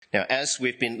Now, as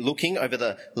we've been looking over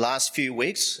the last few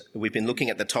weeks, we've been looking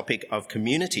at the topic of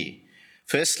community.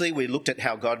 Firstly, we looked at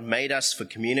how God made us for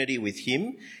community with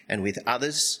him and with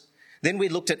others. Then we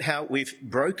looked at how we've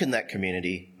broken that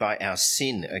community by our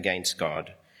sin against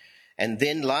God. And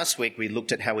then last week we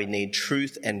looked at how we need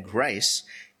truth and grace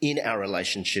in our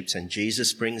relationships, and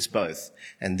Jesus brings both.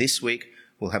 And this week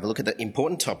we'll have a look at the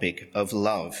important topic of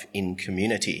love in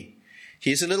community.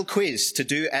 Here's a little quiz to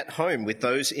do at home with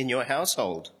those in your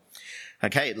household.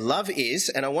 Okay, love is,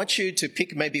 and I want you to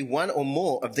pick maybe one or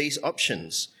more of these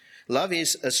options. Love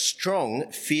is a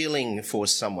strong feeling for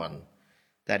someone.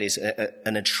 That is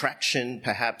an attraction,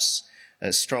 perhaps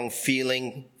a strong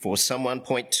feeling for someone.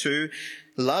 Point 2,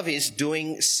 love is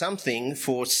doing something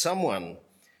for someone.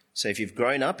 So if you've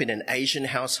grown up in an Asian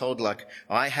household like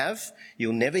I have,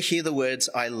 you'll never hear the words,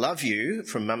 "I love you"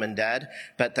 from mum and dad,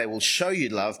 but they will show you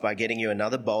love by getting you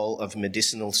another bowl of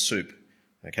medicinal soup.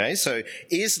 Okay, so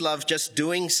is love just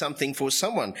doing something for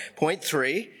someone? Point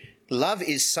 3, love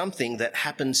is something that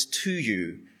happens to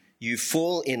you. You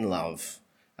fall in love.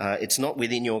 It's not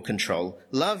within your control.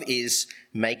 Love is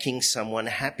making someone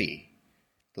happy.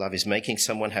 Love is making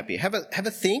someone happy. Have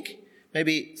a think.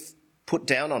 Maybe put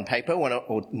down on paper one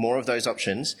or more of those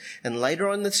options. And later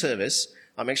on in the service,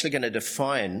 I'm actually going to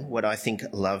define what I think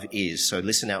love is. So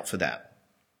listen out for that.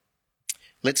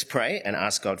 Let's pray and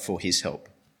ask God for his help.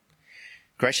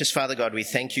 Gracious Father God, we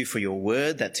thank you for your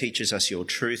word that teaches us your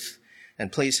truth.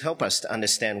 And please help us to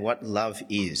understand what love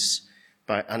is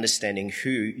by understanding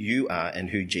who you are and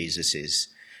who Jesus is.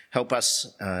 Help us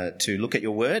to look at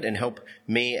your word, and help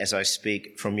me as I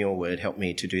speak from your word. Help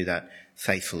me to do that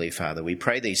faithfully, Father. We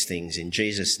pray these things in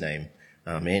Jesus' name.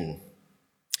 Amen.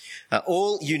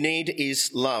 All you need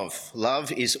is love.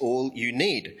 Love is all you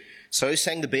need. So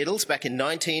sang the Beatles back in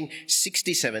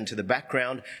 1967 to the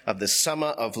background of the Summer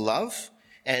of Love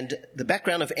and the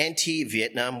background of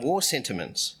anti-Vietnam War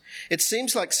sentiments. It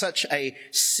seems like such a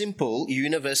simple,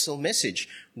 universal message.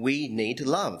 We need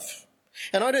love.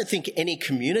 And I don't think any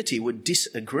community would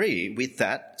disagree with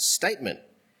that statement.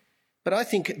 But I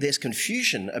think there's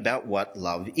confusion about what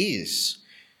love is.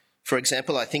 For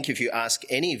example, I think if you ask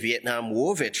any Vietnam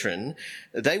War veteran,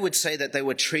 they would say that they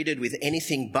were treated with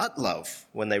anything but love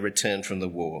when they returned from the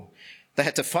war. They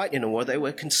had to fight in a war they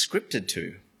were conscripted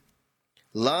to.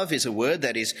 Love is a word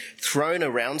that is thrown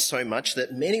around so much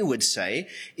that many would say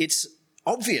it's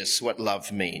obvious what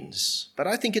love means. But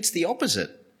I think it's the opposite.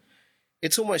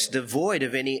 It's almost devoid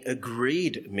of any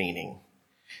agreed meaning.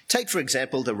 Take, for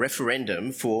example, the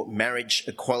referendum for marriage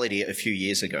equality a few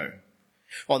years ago.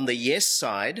 On the yes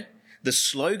side, the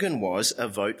slogan was a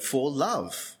vote for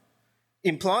love,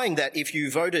 implying that if you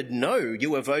voted no,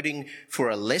 you were voting for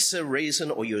a lesser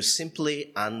reason or you're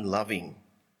simply unloving.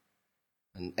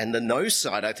 And the no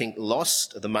side, I think,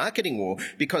 lost the marketing war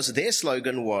because their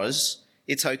slogan was,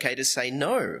 it's okay to say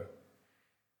no.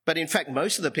 But in fact,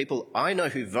 most of the people I know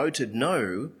who voted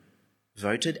no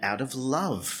voted out of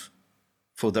love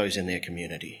for those in their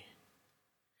community.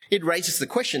 It raises the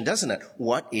question, doesn't it?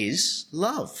 What is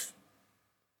love?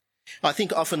 I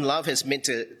think often love has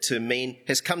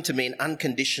come to mean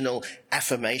unconditional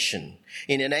affirmation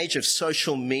in an age of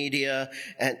social media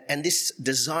and this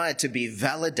desire to be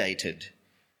validated.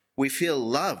 We feel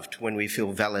loved when we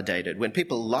feel validated, when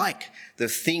people like the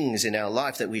things in our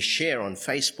life that we share on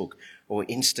Facebook or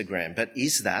Instagram. But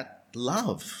is that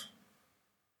love?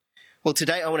 Well,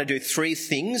 today I want to do 3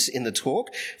 things in the talk.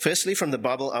 Firstly, from the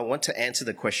Bible, I want to answer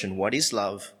the question, what is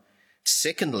love?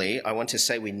 Secondly, I want to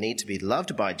say we need to be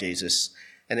loved by Jesus.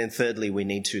 And then thirdly, we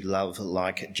need to love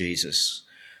like Jesus.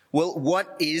 Well,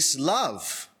 what is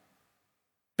love?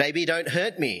 Baby, don't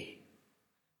hurt me.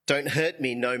 Don't hurt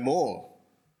me no more,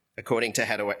 according to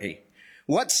Hathaway.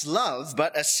 What's love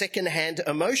but a second-hand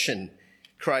emotion?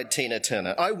 Cried Tina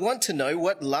Turner. I want to know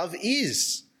what love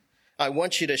is. I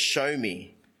want you to show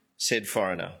me, said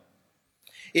Foreigner.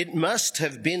 It must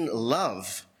have been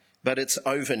love, but it's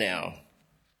over now,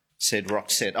 said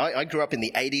Roxette. I grew up in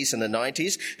the 80s and the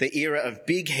 90s, the era of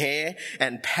big hair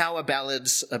and power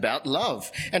ballads about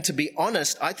love. And to be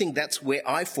honest, I think that's where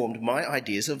I formed my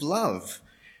ideas of love.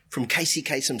 From Casey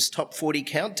Kasem's Top 40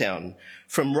 Countdown,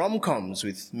 from rom-coms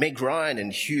with Meg Ryan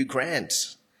and Hugh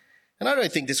Grant. And I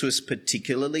don't think this was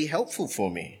particularly helpful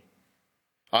for me.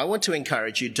 I want to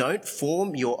encourage you, don't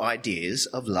form your ideas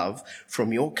of love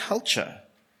from your culture.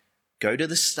 Go to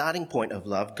the starting point of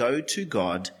love. Go to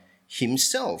God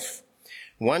himself.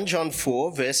 1 John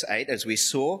 4 verse 8, as we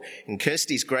saw in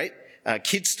Kirsty's great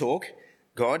kids talk,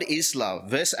 God is love.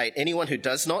 Verse 8, anyone who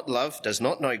does not love does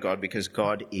not know God because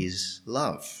God is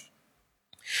love.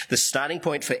 The starting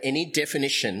point for any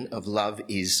definition of love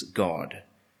is God.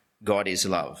 God is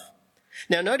love.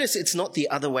 Now notice it's not the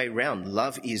other way round.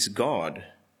 Love is God.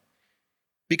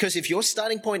 Because if your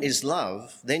starting point is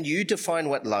love, then you define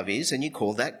what love is and you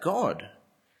call that God.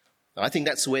 I think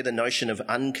that's where the notion of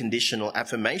unconditional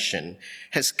affirmation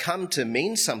has come to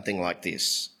mean something like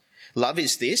this. Love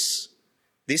is this.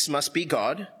 This must be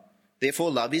God.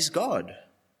 Therefore, love is God.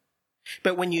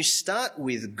 But when you start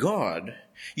with God,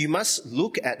 you must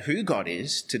look at who God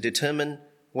is to determine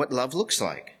what love looks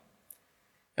like.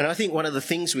 And I think one of the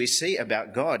things we see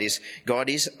about God is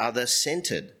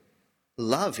other-centered.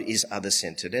 Love is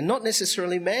other-centered and not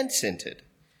necessarily man-centered.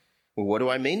 Well, what do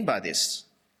I mean by this?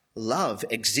 Love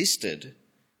existed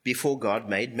before God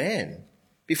made man,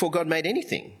 before God made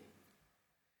anything.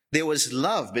 There was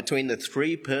love between the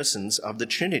three persons of the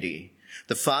Trinity.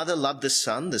 The Father loved the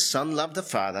Son loved the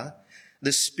Father.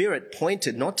 The Spirit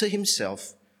pointed not to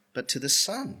himself, but to the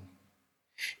Son.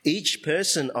 Each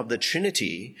person of the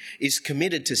Trinity is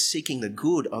committed to seeking the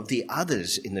good of the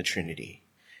others in the Trinity.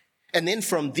 And then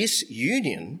from this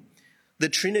union, the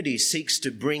Trinity seeks to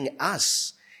bring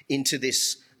us into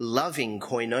this loving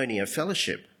koinonia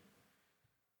fellowship.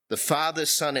 The Father,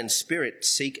 Son, and Spirit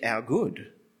seek our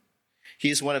good.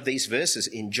 Here's one of these verses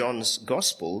in John's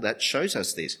Gospel that shows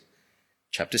us this.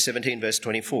 Chapter 17, verse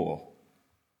 24.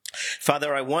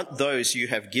 Father, I want those you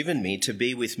have given me to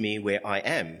be with me where I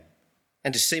am,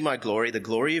 and to see my glory, the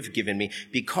glory you've given me,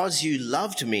 because you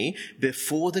loved me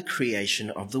before the creation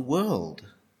of the world.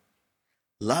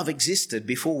 Love existed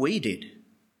before we did.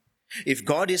 If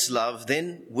God is love,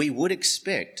 then we would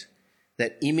expect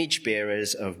that image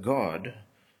bearers of God,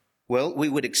 we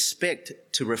would expect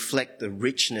to reflect the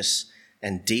richness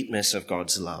and deepness of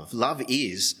God's love. Love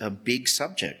is a big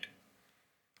subject.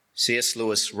 C.S.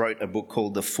 Lewis wrote a book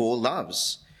called The Four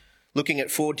Loves, looking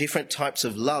at 4 different types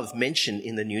of love mentioned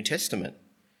in the New Testament: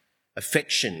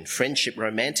 affection, friendship,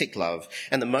 romantic love,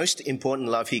 and the most important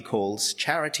love he calls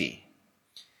charity.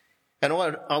 And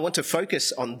I want to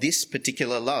focus on this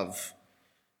particular love.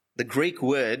 The Greek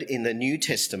word in the New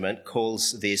Testament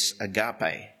calls this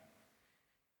agape.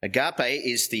 Agape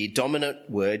is the dominant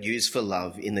word used for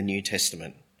love in the New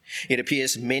Testament. It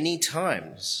appears many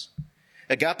times.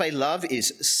 Agape love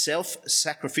is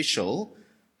self-sacrificial,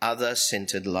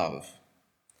 other-centered love.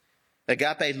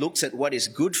 Agape looks at what is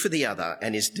good for the other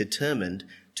and is determined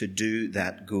to do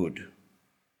that good.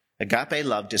 Agape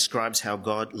love describes how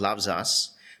God loves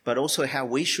us, but also how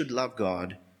we should love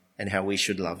God and how we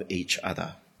should love each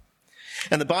other.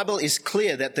 And the Bible is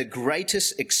clear that the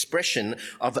greatest expression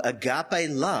of agape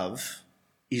love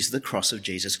is the cross of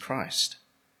Jesus Christ.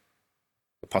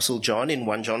 Apostle John in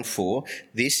 1 John 4,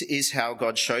 this is how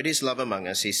God showed his love among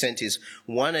us. He sent his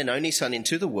one and only Son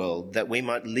into the world that we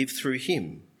might live through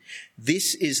him.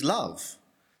 This is love.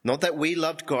 Not that we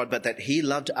loved God, but that he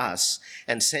loved us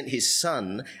and sent his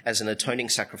Son as an atoning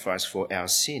sacrifice for our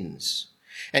sins.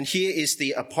 And here is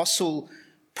the Apostle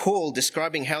Paul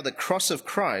describing how the cross of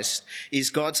Christ is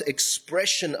God's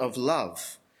expression of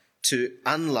love to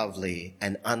unlovely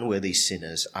and unworthy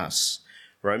sinners, us.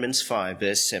 Romans 5,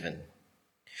 verse 7.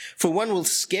 For one will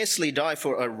scarcely die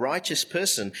for a righteous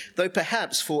person, though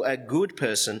perhaps for a good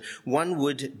person one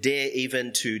would dare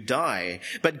even to die.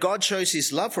 But God shows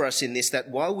his love for us in this, that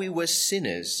while we were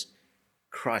sinners,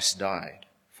 Christ died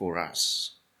for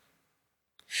us.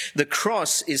 The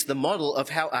cross is the model of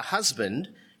how a husband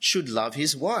should love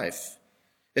his wife.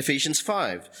 Ephesians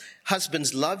 5,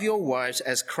 husbands, love your wives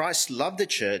as Christ loved the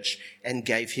church and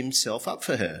gave himself up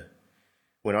for her.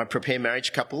 When I prepare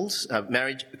couples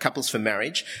for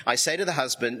marriage, I say to the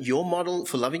husband, your model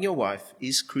for loving your wife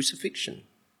is crucifixion.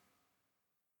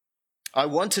 I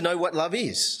want to know what love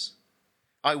is.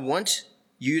 I want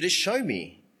you to show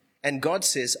me. And God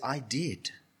says, I did.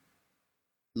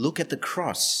 Look at the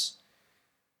cross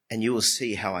and you will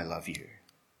see how I love you.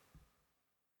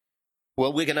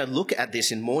 Well, we're going to look at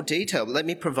this in more detail. Let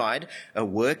me provide a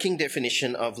working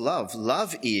definition of love.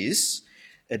 Love is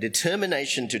a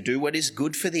determination to do what is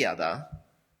good for the other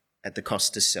at the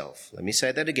cost to self. Let me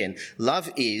say that again. Love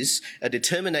is a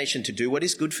determination to do what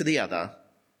is good for the other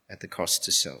at the cost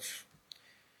to self.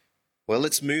 Well,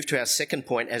 let's move to our second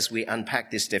point as we unpack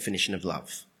this definition of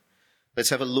love.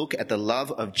 Let's have a look at the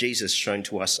love of Jesus shown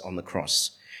to us on the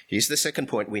cross. Here's the second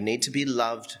point. We need to be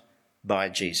loved by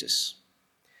Jesus.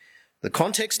 The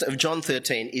context of John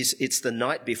 13 is it's the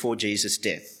night before Jesus'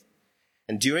 death.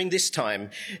 And during this time,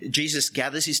 Jesus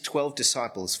gathers his 12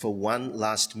 disciples for one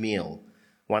last meal,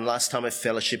 one last time of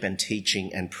fellowship and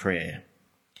teaching and prayer.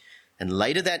 And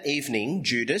later that evening,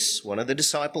 Judas, one of the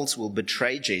disciples, will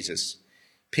betray Jesus.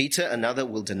 Peter, another,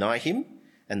 will deny him,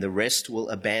 and the rest will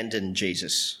abandon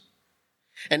Jesus.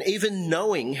 And even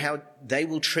knowing how they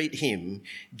will treat him,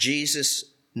 Jesus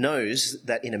knows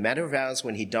that in a matter of hours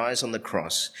when he dies on the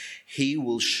cross, he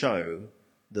will show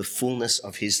the fullness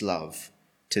of his love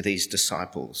to these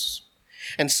disciples.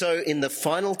 And so in the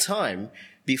final time,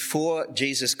 before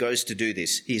Jesus goes to do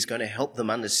this, he's going to help them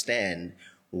understand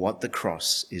what the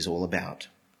cross is all about.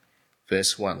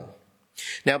 Verse 1.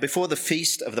 Now, before the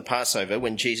feast of the Passover,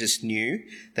 when Jesus knew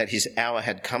that his hour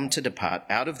had come to depart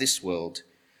out of this world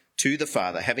to the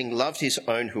Father, having loved his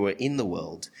own who were in the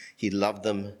world, he loved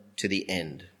them to the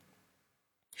end.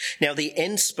 Now, the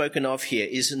end spoken of here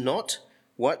is not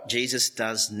what Jesus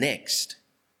does next.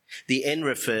 The end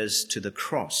refers to the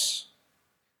cross,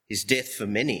 his death for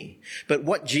many. But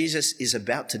what Jesus is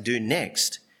about to do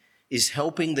next is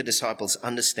helping the disciples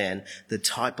understand the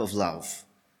type of love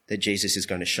that Jesus is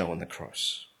going to show on the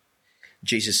cross.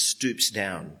 Jesus stoops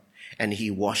down and he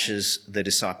washes the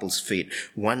disciples' feet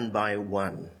one by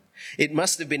one. It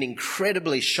must have been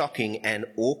incredibly shocking and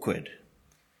awkward.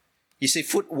 You see,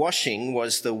 foot washing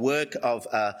was the work of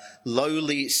a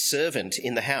lowly servant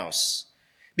in the house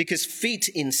because feet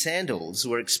in sandals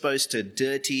were exposed to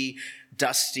dirty,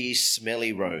 dusty,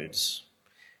 smelly roads.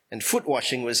 And foot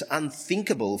washing was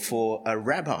unthinkable for a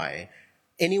rabbi,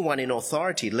 anyone in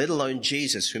authority, let alone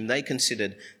Jesus, whom they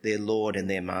considered their Lord and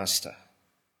their master.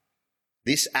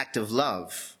 This act of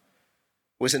love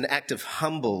was an act of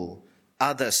humble,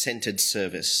 other-centered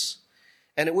service.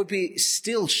 And it would be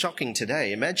still shocking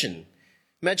today. Imagine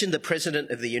the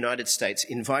President of the United States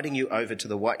inviting you over to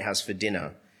the White House for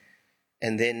dinner,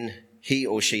 and then he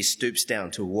or she stoops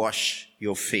down to wash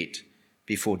your feet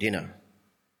before dinner.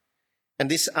 And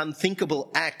this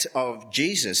unthinkable act of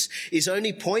Jesus is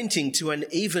only pointing to an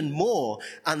even more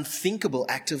unthinkable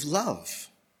act of love.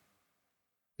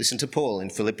 Listen to Paul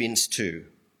in Philippians 2.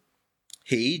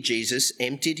 He, Jesus,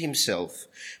 emptied himself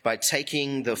by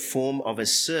taking the form of a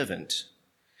servant.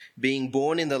 Being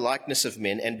born in the likeness of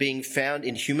men and being found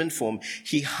in human form,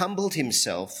 he humbled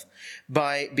himself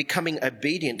by becoming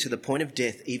obedient to the point of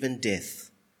death, even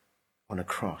death on a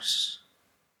cross.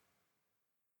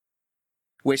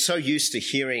 We're so used to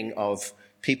hearing of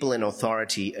people in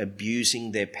authority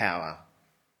abusing their power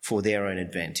for their own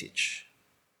advantage,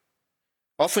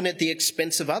 often at the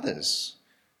expense of others,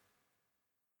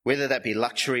 whether that be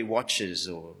luxury watches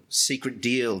or secret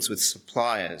deals with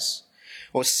suppliers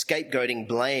or scapegoating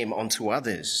blame onto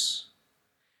others.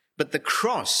 But the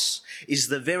cross is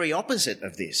the very opposite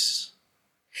of this.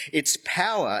 It's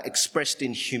power expressed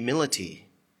in humility.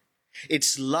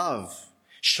 It's love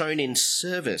shown in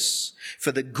service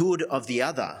for the good of the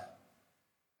other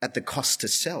at the cost to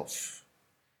self.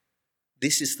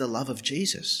 This is the love of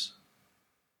Jesus.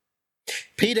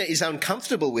 Peter is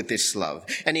uncomfortable with this love,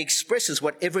 and he expresses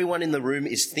what everyone in the room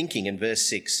is thinking in verse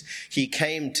 6. He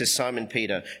came to Simon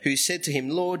Peter, who said to him,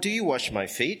 "Lord, do you wash my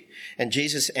feet?" And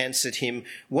Jesus answered him,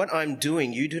 "What I'm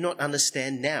doing you do not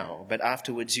understand now, but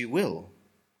afterwards you will."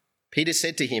 Peter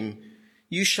said to him,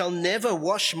 "You shall never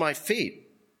wash my feet."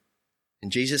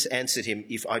 And Jesus answered him,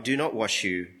 "If I do not wash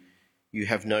you, you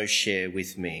have no share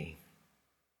with me."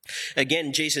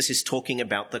 Again, Jesus is talking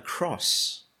about the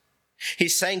cross.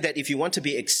 He's saying that if you want to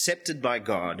be accepted by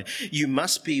God, you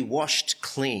must be washed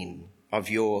clean of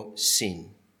your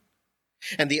sin.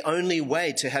 And the only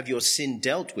way to have your sin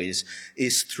dealt with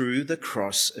is through the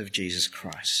cross of Jesus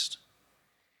Christ.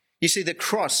 You see, the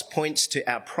cross points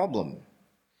to our problem.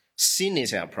 Sin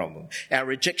is our problem. Our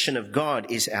rejection of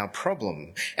God is our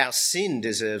problem. Our sin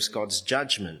deserves God's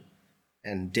judgment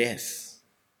and death,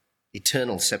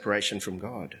 eternal separation from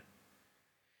God.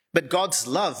 But God's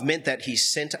love meant that he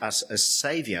sent us a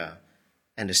saviour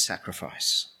and a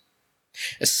sacrifice.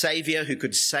 A saviour who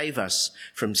could save us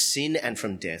from sin and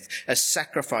from death. A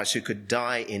sacrifice who could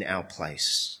die in our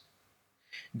place.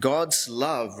 God's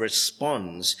love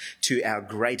responds to our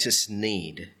greatest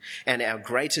need. And our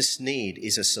greatest need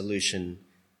is a solution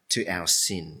to our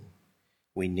sin.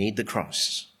 We need the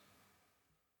cross.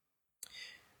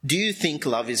 Do you think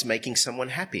love is making someone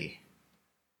happy?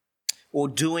 Or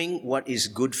doing what is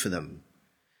good for them?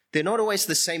 They're not always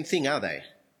the same thing, are they?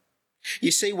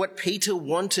 You see, what Peter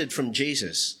wanted from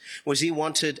Jesus was he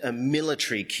wanted a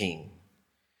military king.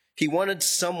 He wanted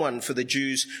someone for the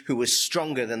Jews who was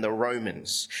stronger than the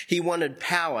Romans. He wanted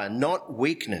power, not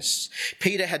weakness.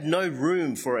 Peter had no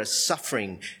room for a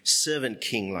suffering servant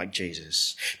king like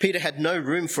Jesus. Peter had no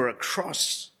room for a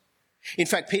cross. In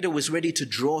fact, Peter was ready to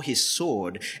draw his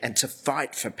sword and to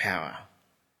fight for power.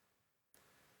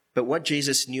 But what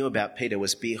Jesus knew about Peter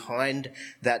was behind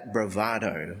that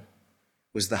bravado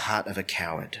was the heart of a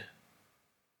coward.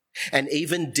 And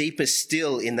even deeper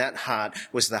still in that heart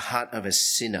was the heart of a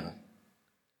sinner.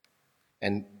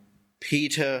 And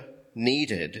Peter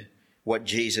needed what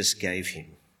Jesus gave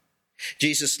him.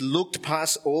 Jesus looked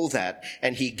past all that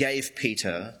and he gave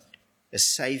Peter a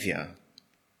saviour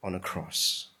on a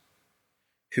cross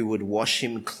who would wash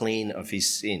him clean of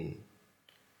his sin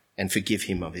and forgive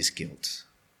him of his guilt.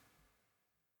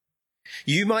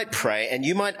 You might pray and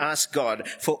you might ask God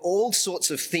for all sorts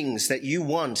of things that you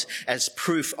want as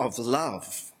proof of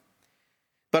love.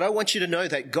 But I want you to know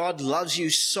that God loves you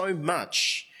so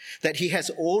much that he has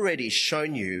already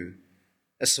shown you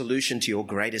a solution to your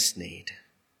greatest need.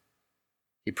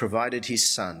 He provided his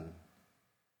Son,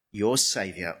 your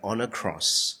Saviour, on a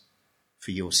cross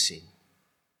for your sin.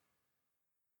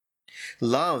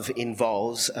 Love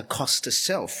involves a cost to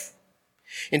self.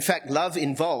 In fact, love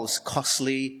involves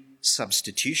costly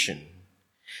substitution.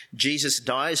 Jesus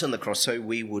dies on the cross so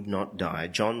we would not die.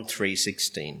 John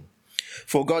 3:16.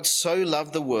 For God so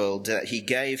loved the world that he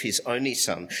gave his only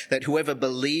Son, that whoever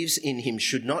believes in him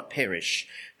should not perish,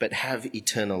 but have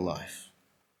eternal life.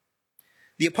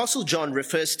 The Apostle John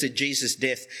refers to Jesus'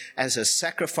 death as a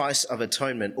sacrifice of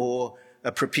atonement or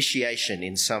a propitiation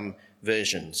in some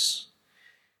versions.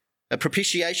 A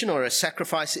propitiation or a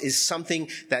sacrifice is something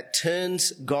that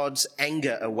turns God's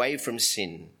anger away from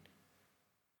sin,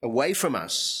 away from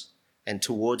us, and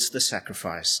towards the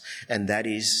sacrifice, and that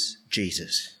is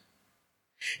Jesus.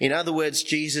 In other words,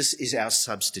 Jesus is our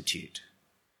substitute.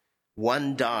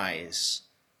 One dies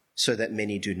so that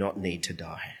many do not need to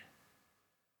die.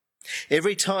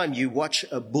 Every time you watch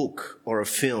a book or a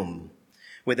film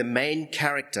where the main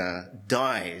character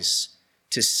dies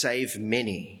to save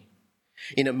many,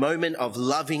 in a moment of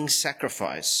loving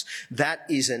sacrifice, that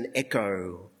is an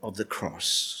echo of the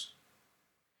cross.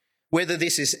 Whether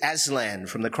this is Aslan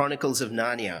from the Chronicles of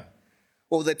Narnia,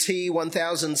 or the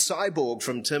T-1000 cyborg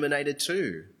from Terminator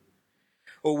 2,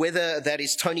 or whether that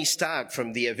is Tony Stark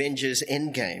from the Avengers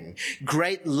Endgame,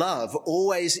 great love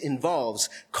always involves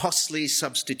costly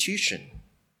substitution.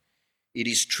 It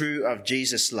is true of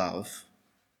Jesus' love,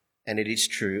 and it is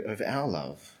true of our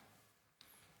love.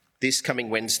 This coming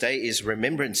Wednesday is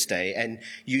Remembrance Day, and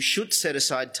you should set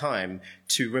aside time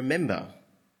to remember.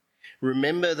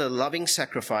 Remember the loving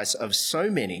sacrifice of so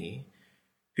many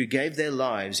who gave their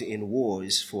lives in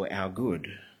wars for our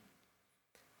good.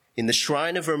 In the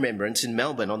Shrine of Remembrance in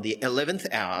Melbourne, on the 11th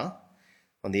hour,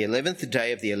 on the 11th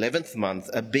day of the 11th month,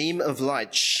 a beam of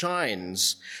light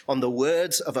shines on the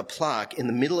words of a plaque in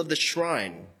the middle of the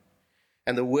shrine,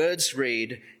 and the words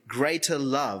read, "Greater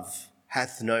love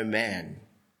hath no man."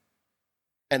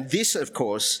 And this, of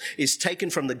course, is taken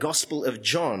from the Gospel of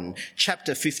John,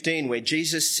 chapter 15, where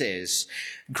Jesus says,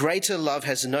 "Greater love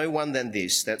has no one than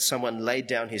this, that someone laid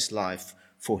down his life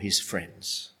for his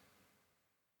friends."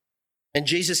 And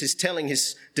Jesus is telling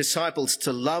his disciples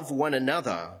to love one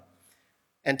another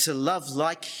and to love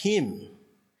like him,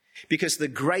 because the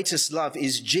greatest love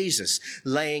is Jesus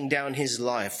laying down his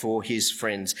life for his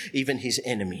friends, even his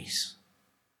enemies.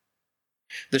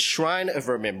 The Shrine of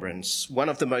Remembrance, one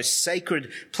of the most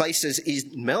sacred places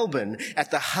in Melbourne, at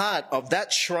the heart of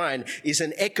that shrine is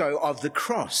an echo of the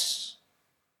cross.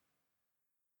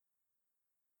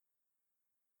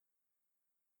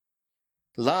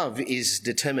 Love is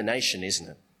determination, isn't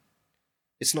it?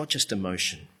 It's not just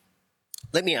emotion.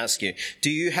 Let me ask you, do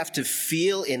you have to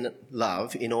feel in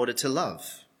love in order to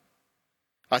love?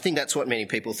 I think that's what many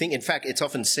people think. In fact, it's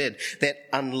often said that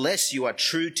unless you are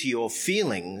true to your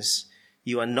feelings,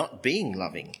 you are not being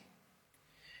loving.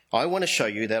 I want to show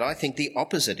you that I think the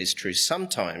opposite is true.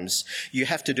 Sometimes you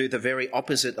have to do the very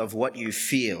opposite of what you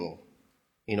feel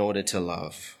in order to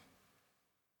love.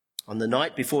 On the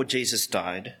night before Jesus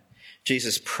died,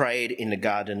 Jesus prayed in the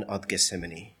Garden of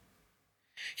Gethsemane.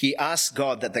 He asked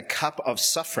God that the cup of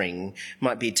suffering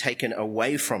might be taken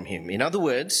away from him. In other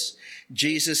words,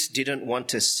 Jesus didn't want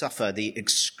to suffer the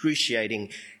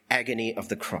excruciating agony of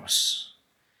the cross.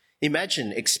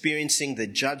 Imagine experiencing the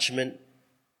judgment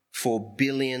for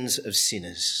billions of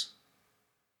sinners.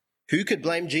 Who could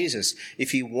blame Jesus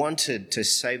if he wanted to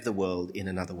save the world in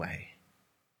another way?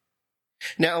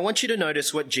 Now, I want you to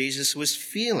notice what Jesus was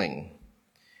feeling.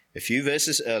 A few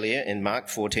verses earlier in Mark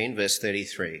 14, verse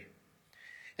 33.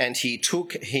 And he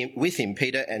took with him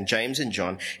Peter and James and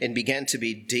John and began to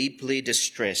be deeply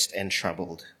distressed and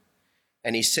troubled.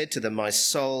 And he said to them, "My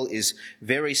soul is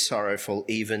very sorrowful,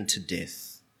 even to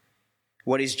death."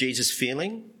 What is Jesus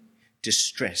feeling?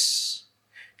 Distress,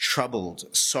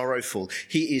 troubled, sorrowful.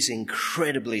 He is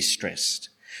incredibly stressed.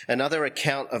 Another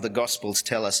account of the Gospels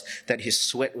tell us that his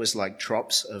sweat was like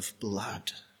drops of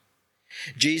blood.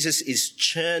 Jesus is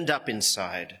churned up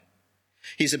inside.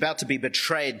 He's about to be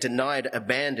betrayed, denied,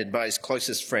 abandoned by his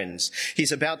closest friends.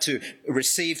 He's about to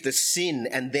receive the sin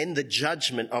and then the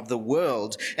judgment of the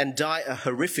world and die a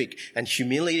horrific and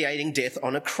humiliating death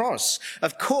on a cross.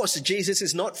 Of course, Jesus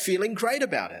is not feeling great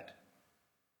about it.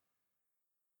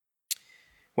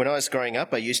 When I was growing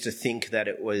up, I used to think that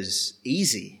it was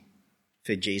easy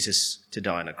for Jesus to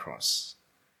die on a cross.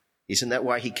 Isn't that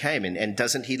why he came? And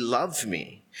doesn't he love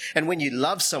me? And when you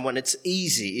love someone, it's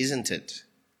easy, isn't it?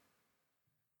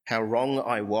 How wrong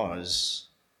I was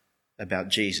about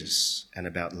Jesus and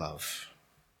about love.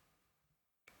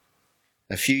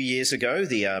 A few years ago,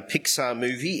 the Pixar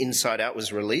movie Inside Out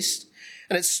was released,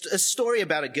 and it's a story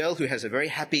about a girl who has a very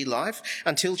happy life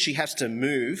until she has to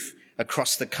move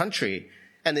across the country,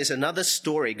 and there's another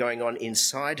story going on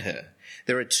inside her.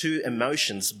 There are two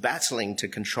emotions battling to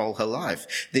control her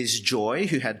life. There's joy,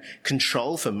 who had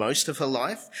control for most of her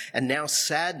life, and now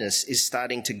sadness is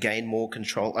starting to gain more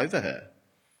control over her.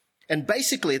 And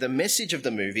basically, the message of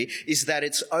the movie is that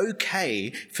it's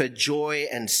okay for joy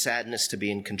and sadness to be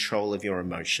in control of your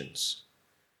emotions.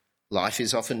 Life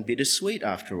is often bittersweet,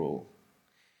 after all.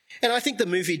 And I think the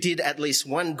movie did at least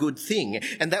one good thing,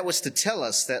 and that was to tell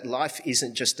us that life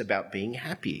isn't just about being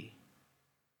happy.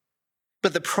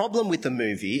 But the problem with the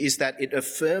movie is that it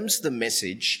affirms the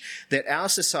message that our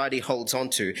society holds on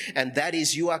to, and that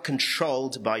is you are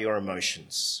controlled by your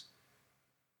emotions.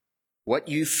 What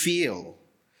you feel,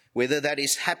 whether that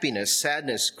is happiness,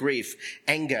 sadness, grief,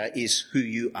 anger, is who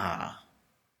you are.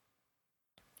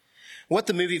 What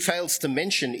the movie fails to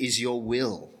mention is your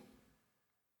will.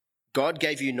 God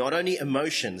gave you not only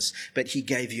emotions, but he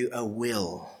gave you a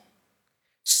will,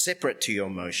 separate to your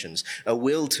emotions, a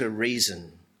will to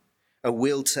reason, a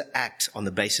will to act on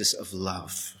the basis of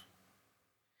love,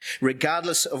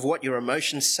 regardless of what your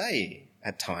emotions say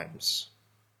at times.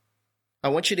 I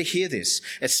want you to hear this,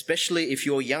 especially if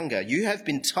you're younger. You have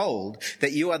been told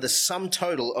that you are the sum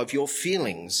total of your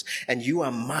feelings, and you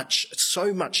are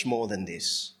so much more than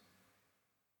this,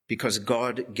 because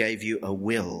God gave you a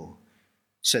will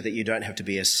so that you don't have to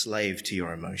be a slave to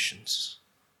your emotions.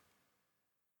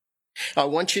 I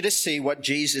want you to see what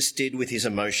Jesus did with his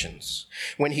emotions.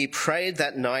 When he prayed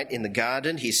that night in the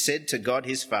garden, he said to God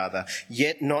his Father,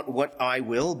 "Yet not what I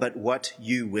will, but what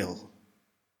you will."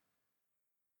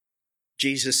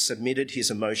 Jesus submitted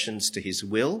his emotions to his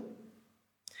will,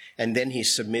 and then he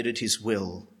submitted his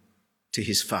will to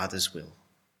his Father's will.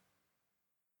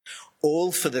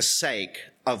 All for the sake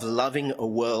of loving a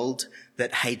world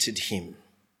that hated him.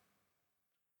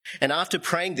 And after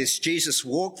praying this, Jesus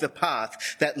walked the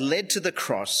path that led to the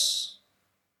cross.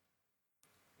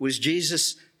 Was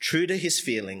Jesus true to his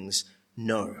feelings?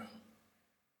 No.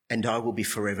 And I will be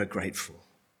forever grateful.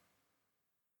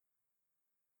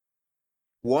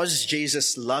 Was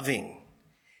Jesus loving?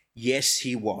 Yes,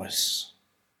 he was.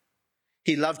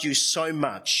 He loved you so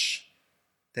much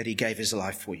that he gave his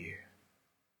life for you.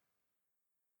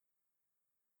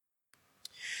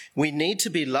 We need to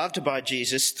be loved by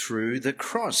Jesus through the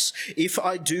cross. If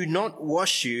I do not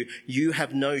wash you, you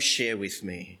have no share with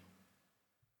me.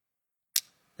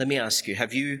 Let me ask you,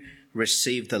 have you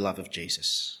received the love of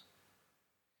Jesus?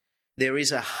 There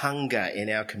is a hunger in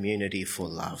our community for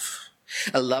love.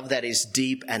 A love that is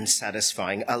deep and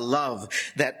satisfying. A love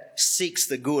that seeks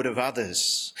the good of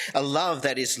others. A love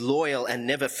that is loyal and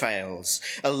never fails.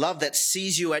 A love that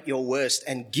sees you at your worst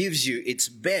and gives you its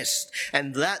best.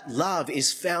 And that love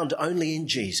is found only in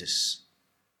Jesus.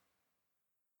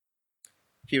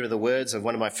 Here are the words of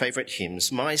one of my favourite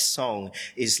hymns. My song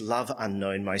is love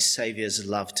unknown, my Saviour's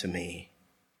love to me.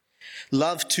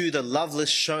 Love to the loveless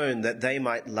shown that they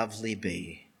might lovely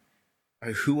be.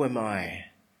 Oh, who am I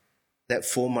that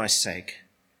for my sake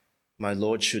my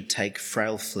Lord should take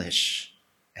frail flesh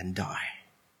and die?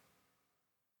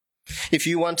 If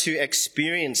you want to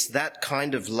experience that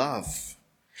kind of love,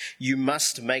 you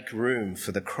must make room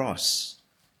for the cross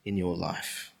in your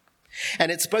life.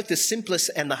 And it's both the simplest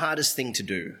and the hardest thing to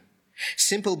do.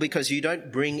 Simple because you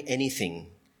don't bring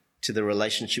anything to the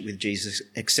relationship with Jesus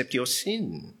except your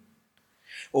sin.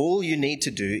 All you need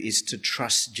to do is to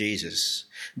trust Jesus.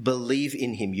 Believe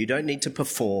in him. You don't need to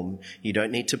perform. You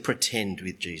don't need to pretend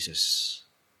with Jesus.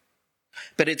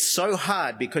 But it's so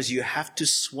hard because you have to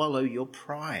swallow your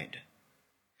pride.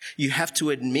 You have to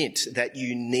admit that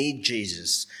you need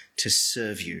Jesus to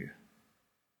serve you.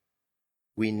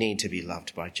 We need to be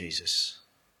loved by Jesus.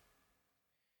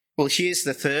 Well, here's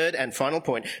the third and final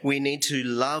point. We need to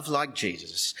love like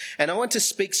Jesus. And I want to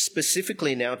speak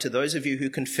specifically now to those of you who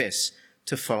confess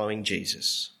to following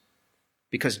Jesus,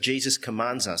 because Jesus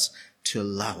commands us to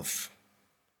love.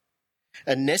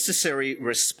 A necessary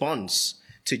response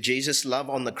to Jesus' love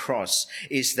on the cross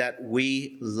is that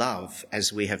we love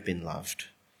as we have been loved.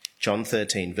 John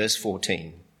 13, verse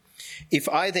 14. If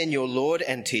I then, your Lord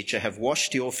and teacher, have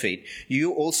washed your feet,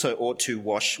 you also ought to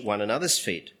wash one another's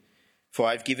feet. For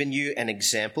I've given you an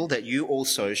example that you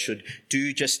also should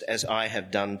do just as I have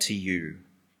done to you.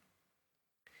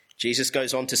 Jesus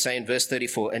goes on to say in verse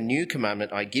 34, a new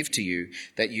commandment I give to you,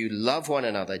 that you love one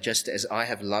another just as I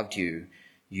have loved you.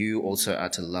 You also are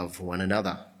to love one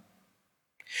another.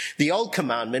 The old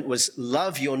commandment was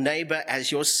love your neighbor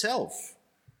as yourself.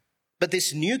 But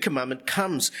this new commandment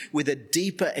comes with a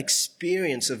deeper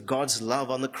experience of God's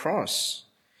love on the cross.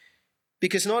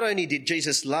 Because not only did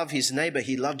Jesus love his neighbor,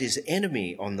 he loved his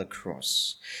enemy on the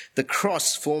cross. The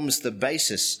cross forms the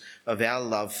basis of our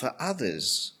love for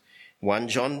others. 1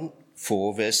 John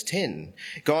 4 verse 10.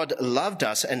 God loved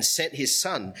us and sent his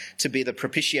Son to be the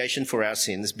propitiation for our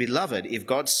sins. Beloved, if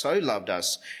God so loved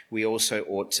us, we also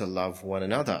ought to love one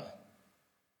another.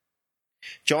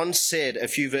 John said a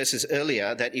few verses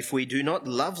earlier that if we do not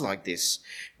love like this,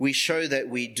 we show that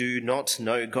we do not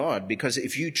know God. Because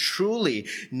if you truly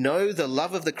know the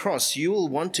love of the cross, you will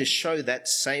want to show that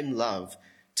same love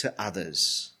to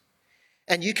others.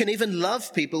 And you can even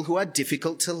love people who are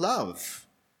difficult to love.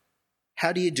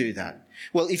 How do you do that?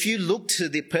 Well, if you look to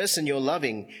the person you're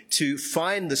loving to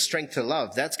find the strength to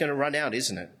love, that's going to run out,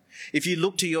 isn't it? If you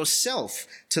look to yourself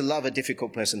to love a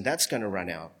difficult person, that's going to run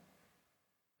out.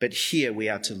 But here we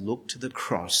are to look to the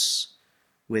cross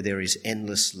where there is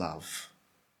endless love,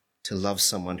 to love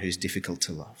someone who's difficult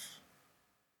to love.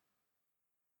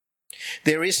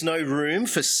 There is no room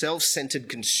for self-centered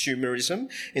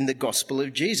consumerism in the gospel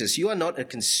of Jesus. You are not a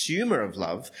consumer of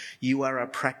love, you are a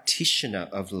practitioner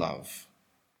of love.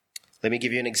 Let me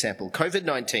give you an example.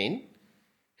 COVID-19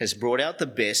 has brought out the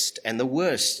best and the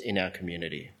worst in our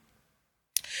community.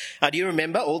 Do you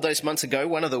remember all those months ago,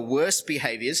 one of the worst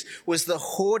behaviours was the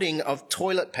hoarding of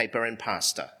toilet paper and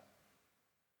pasta?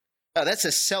 That's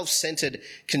a self-centered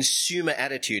consumer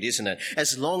attitude, isn't it?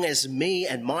 As long as me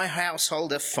and my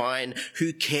household are fine,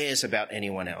 who cares about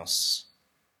anyone else?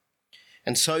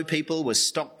 And so people were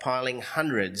stockpiling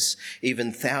hundreds,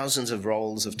 even thousands of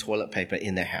rolls of toilet paper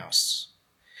in their house.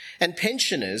 And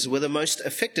pensioners were the most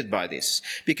affected by this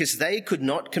because they could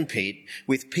not compete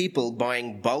with people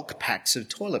buying bulk packs of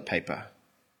toilet paper.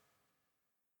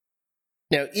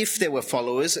 Now, if there were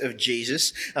followers of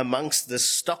Jesus amongst the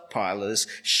stockpilers,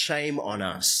 shame on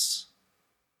us.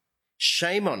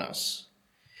 Shame on us.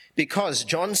 Because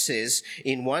John says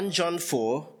in 1 John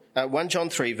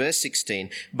 3 verse 16,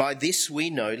 by this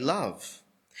we know love,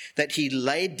 that he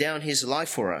laid down his life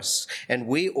for us, and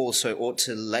we also ought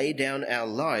to lay down our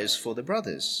lives for the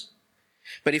brothers.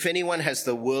 But if anyone has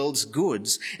the world's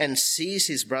goods and sees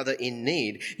his brother in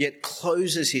need, yet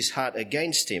closes his heart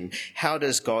against him, how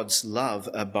does God's love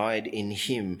abide in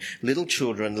him? Little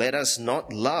children, let us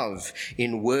not love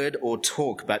in word or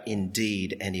talk, but in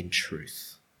deed and in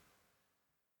truth.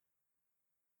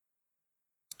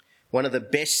 One of the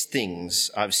best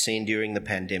things I've seen during the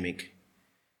pandemic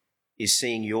is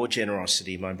seeing your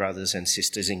generosity, my brothers and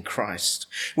sisters in Christ.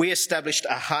 We established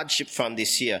a hardship fund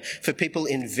this year for people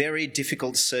in very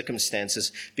difficult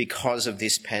circumstances because of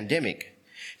this pandemic.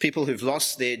 People who've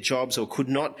lost their jobs or could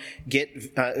not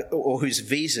get, or whose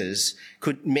visas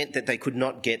meant that they could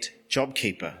not get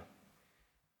JobKeeper.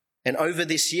 And over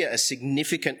this year, a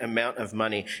significant amount of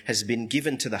money has been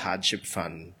given to the hardship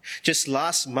fund. Just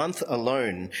last month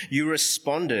alone, you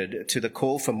responded to the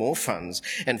call for more funds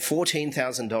and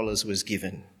 $14,000 was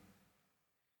given.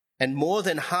 And more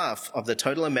than half of the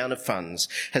total amount of funds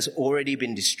has already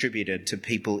been distributed to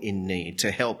people in need to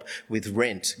help with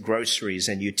rent, groceries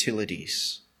and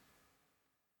utilities.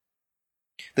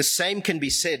 The same can be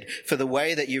said for the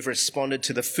way that you've responded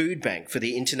to the food bank for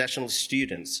the international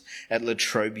students at La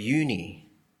Trobe Uni.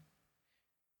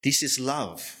 This is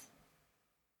love.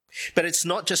 But it's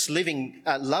not just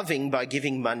loving by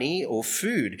giving money or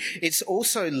food. It's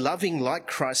also loving like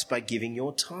Christ by giving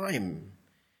your time.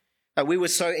 We were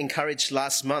so encouraged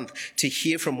last month to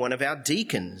hear from one of our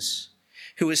deacons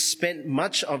who has spent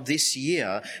much of this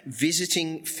year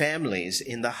visiting families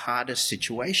in the hardest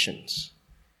situations,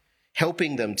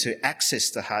 helping them to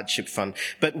access the hardship fund.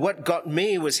 But what got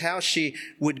me was how she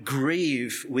would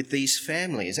grieve with these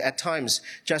families, at times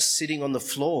just sitting on the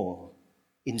floor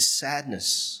in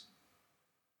sadness,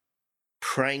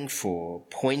 praying for,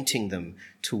 pointing them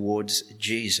towards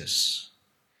Jesus.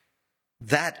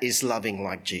 That is loving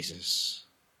like Jesus.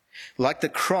 Like the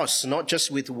cross, not just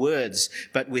with words,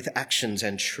 but with actions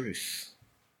and truth.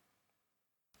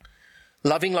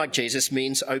 Loving like Jesus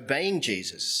means obeying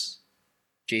Jesus.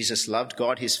 Jesus loved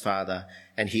God his Father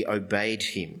and he obeyed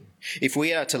him. If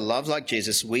we are to love like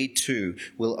Jesus, we too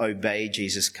will obey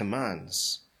Jesus'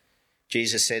 commands.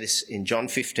 Jesus said this in John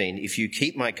 15, "If you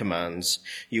keep my commands,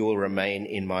 you will remain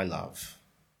in my love."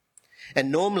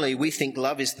 And normally we think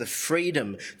love is the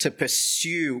freedom to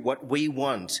pursue what we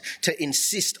want, to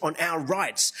insist on our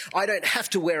rights. I don't have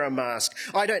to wear a mask.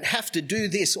 I don't have to do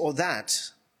this or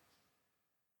that.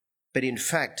 But in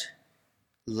fact,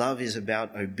 love is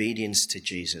about obedience to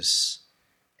Jesus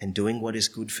and doing what is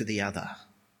good for the other.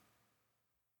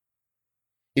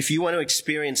 If you want to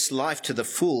experience life to the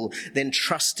full, then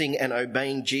trusting and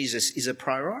obeying Jesus is a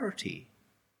priority.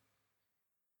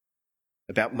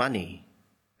 About money,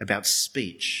 about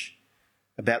speech,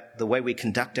 about the way we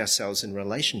conduct ourselves in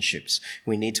relationships,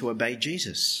 we need to obey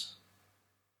Jesus.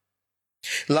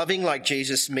 Loving like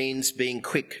Jesus means being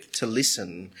quick to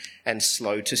listen and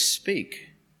slow to speak.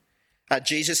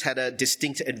 Jesus had a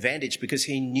distinct advantage because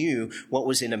he knew what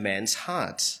was in a man's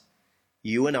heart.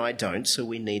 You and I don't, so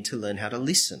we need to learn how to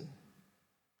listen.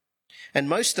 And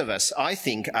most of us, I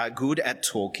think, are good at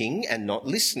talking and not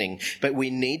listening, but we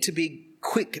need to be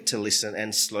quick to listen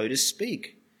and slow to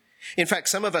speak. In fact,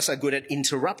 some of us are good at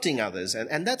interrupting others,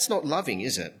 and that's not loving,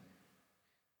 is it?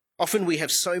 Often we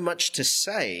have so much to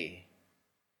say,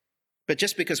 but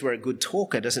just because we're a good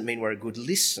talker doesn't mean we're a good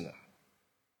listener.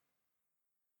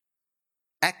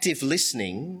 Active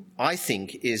listening, I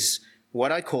think, is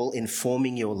what I call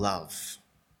informing your love.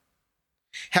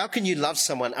 How can you love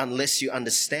someone unless you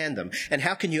understand them? And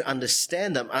how can you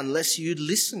understand them unless you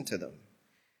listen to them?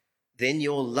 Then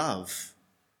your love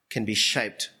can be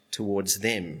shaped towards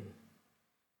them.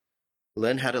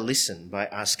 Learn how to listen by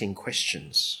asking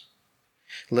questions.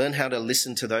 Learn how to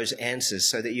listen to those answers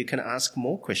so that you can ask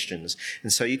more questions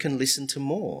and so you can listen to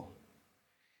more.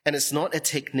 And it's not a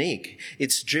technique.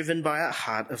 It's driven by a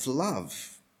heart of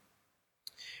love.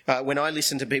 When I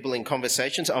listen to people in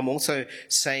conversations, I'm also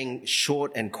saying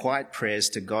short and quiet prayers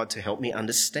to God to help me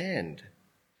understand.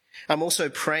 I'm also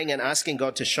praying and asking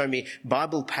God to show me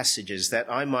Bible passages that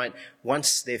I might,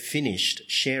 once they're finished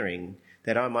sharing,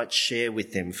 that I might share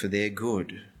with them for their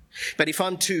good. But if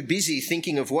I'm too busy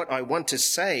thinking of what I want to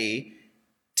say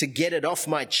to get it off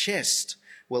my chest,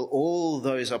 well, all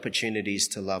those opportunities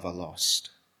to love are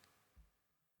lost.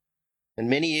 And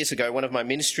many years ago, one of my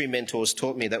ministry mentors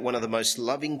taught me that one of the most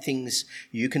loving things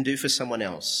you can do for someone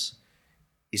else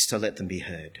is to let them be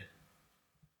heard.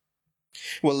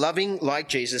 Well, loving like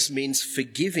Jesus means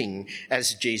forgiving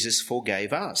as Jesus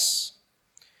forgave us.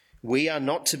 We are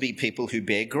not to be people who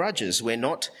bear grudges. We're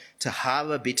not to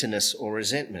harbour bitterness or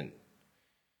resentment.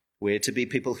 We're to be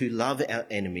people who love our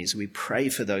enemies. We pray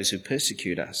for those who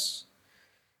persecute us.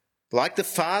 Like the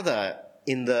Father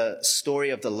in the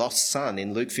story of the lost son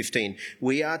in Luke 15,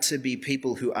 we are to be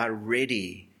people who are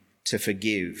ready to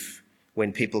forgive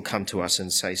when people come to us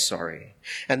and say sorry.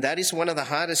 And that is one of the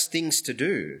hardest things to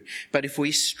do. But if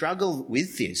we struggle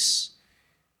with this,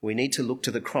 we need to look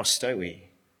to the cross, don't we?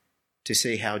 To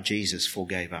see how Jesus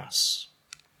forgave us.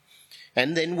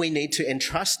 And then we need to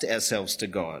entrust ourselves to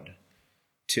God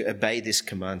to obey this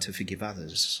command to forgive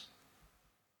others.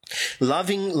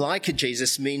 Loving like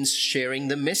Jesus means sharing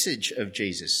the message of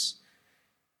Jesus.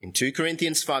 In 2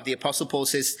 Corinthians 5, the Apostle Paul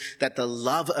says that the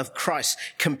love of Christ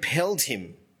compelled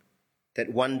him,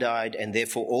 that one died and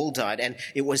therefore all died. And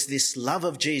it was this love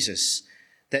of Jesus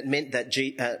that meant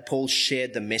that Paul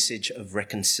shared the message of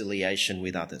reconciliation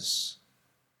with others.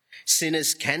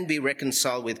 Sinners can be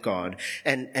reconciled with God,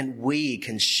 and we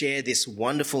can share this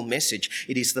wonderful message.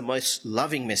 It is the most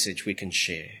loving message we can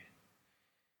share.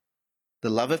 The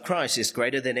love of Christ is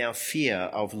greater than our fear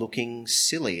of looking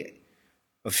silly,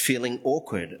 of feeling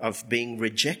awkward, of being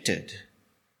rejected.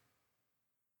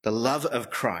 The love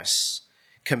of Christ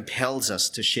compels us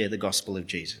to share the gospel of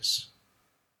Jesus.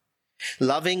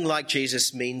 Loving like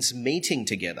Jesus means meeting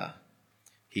together.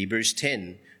 Hebrews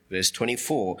 10, verse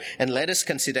 24, and let us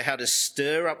consider how to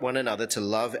stir up one another to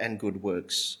love and good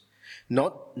works,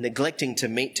 not neglecting to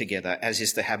meet together, as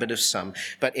is the habit of some,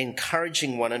 but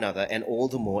encouraging one another, and all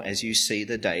the more as you see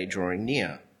the day drawing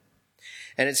near.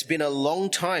 And it's been a long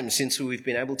time since we've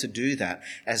been able to do that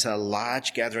as a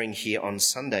large gathering here on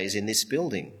Sundays in this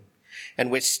building.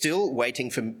 And we're still waiting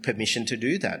for permission to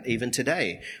do that, even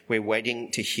today. We're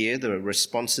waiting to hear the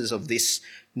responses of this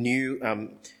new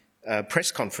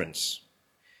press conference.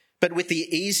 But with the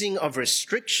easing of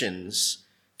restrictions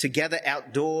to gather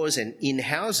outdoors and in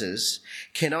houses,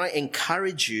 can I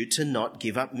encourage you to not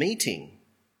give up meeting?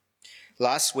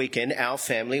 Last weekend, our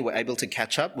family were able to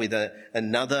catch up with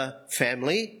another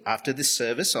family after the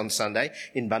service on Sunday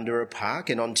in Bundoora Park.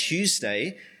 And on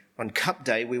Tuesday, on Cup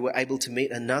Day, we were able to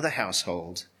meet another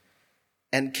household.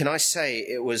 And can I say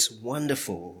it was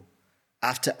wonderful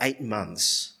after 8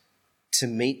 months to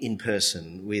meet in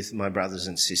person with my brothers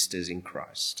and sisters in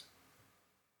Christ.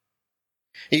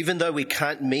 Even though we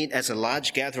can't meet as a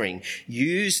large gathering,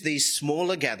 use these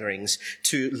smaller gatherings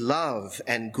to love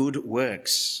and good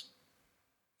works.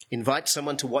 Invite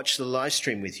someone to watch the live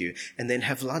stream with you and then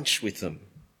have lunch with them.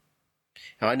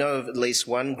 Now, I know of at least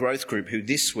one growth group who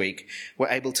this week were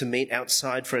able to meet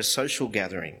outside for a social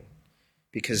gathering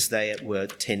because they were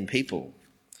 10 people.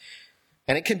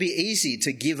 And it can be easy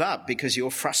to give up because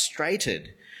you're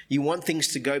frustrated. You want things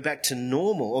to go back to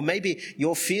normal, or maybe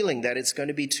you're feeling that it's going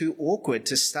to be too awkward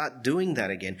to start doing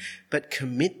that again. But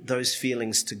commit those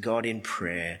feelings to God in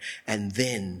prayer and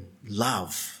then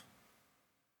love.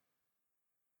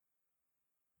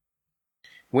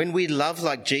 When we love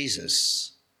like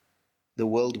Jesus, the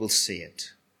world will see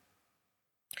it.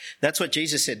 That's what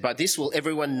Jesus said. By this will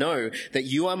everyone know that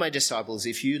you are my disciples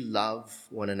if you love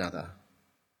one another.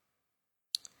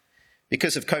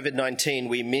 Because of COVID-19,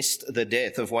 we missed the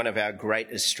death of one of our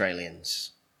great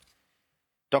Australians,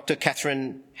 Dr.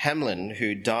 Catherine Hamlin,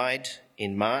 who died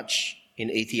in March in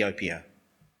Ethiopia.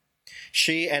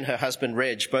 She and her husband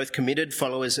Reg, both committed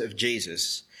followers of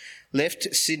Jesus,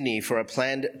 left Sydney for a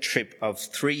planned trip of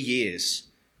 3 years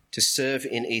to serve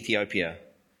in Ethiopia.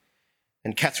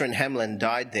 And Catherine Hamlin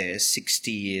died there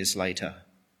 60 years later,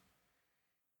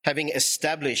 having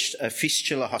established a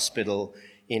fistula hospital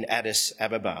in Addis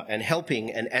Ababa and helping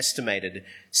an estimated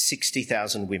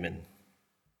 60,000 women.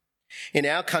 In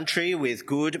our country, with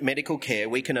good medical care,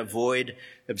 we can avoid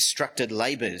obstructed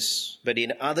labours, but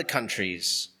in other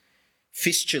countries,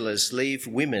 fistulas leave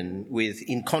women with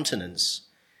incontinence,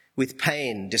 with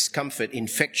pain, discomfort,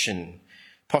 infection,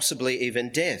 possibly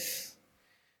even death.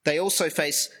 They also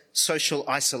face social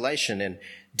isolation and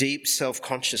deep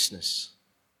self-consciousness.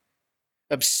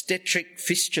 Obstetric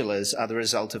fistulas are the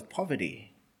result of poverty.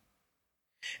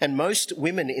 And most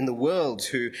women in the world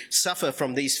who suffer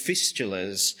from these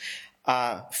fistulas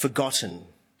are forgotten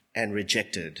and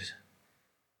rejected,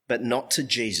 but not to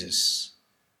Jesus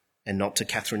and not to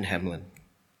Catherine Hamlin.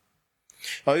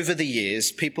 Over the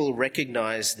years, people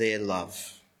recognise their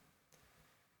love.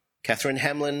 Catherine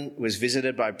Hamlin was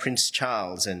visited by Prince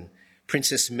Charles and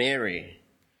Princess Mary.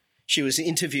 She was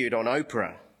interviewed on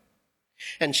Oprah,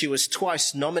 and she was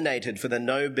twice nominated for the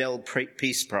Nobel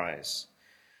Peace Prize.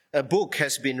 A book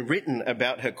has been written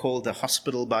about her called The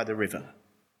Hospital by the River.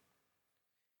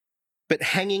 But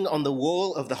hanging on the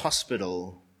wall of the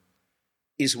hospital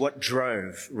is what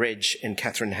drove Reg and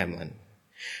Catherine Hamlin.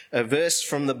 A verse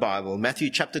from the Bible, Matthew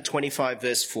chapter 25,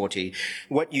 verse 40.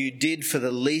 What you did for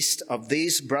the least of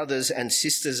these brothers and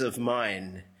sisters of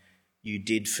mine, you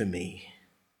did for me.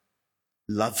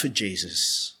 Love for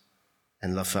Jesus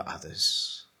and love for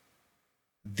others.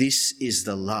 This is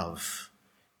the love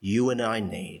you and I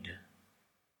need.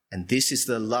 And this is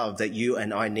the love that you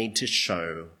and I need to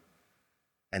show.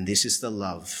 And this is the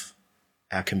love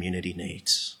our community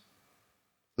needs.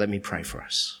 Let me pray for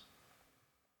us.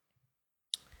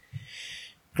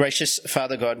 Gracious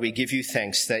Father God, we give you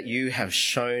thanks that you have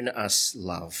shown us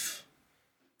love,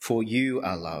 for you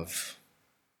are love.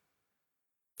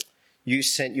 You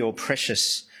sent your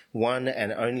precious one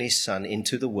and only Son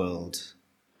into the world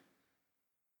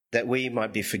that we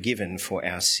might be forgiven for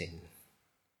our sin.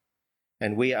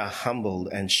 And we are humbled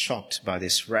and shocked by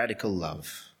this radical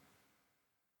love.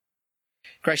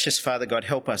 Gracious Father God,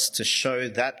 help us to show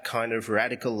that kind of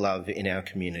radical love in our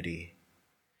community.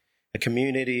 A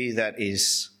community that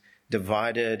is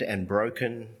divided and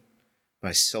broken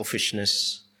by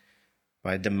selfishness,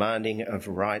 by demanding of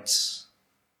rights,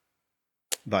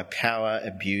 by power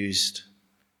abused.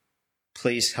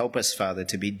 Please help us, Father,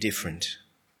 to be different.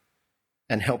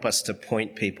 And help us to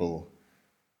point people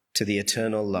to the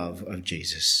eternal love of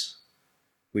Jesus.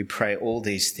 We pray all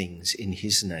these things in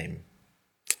his name.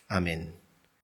 Amen.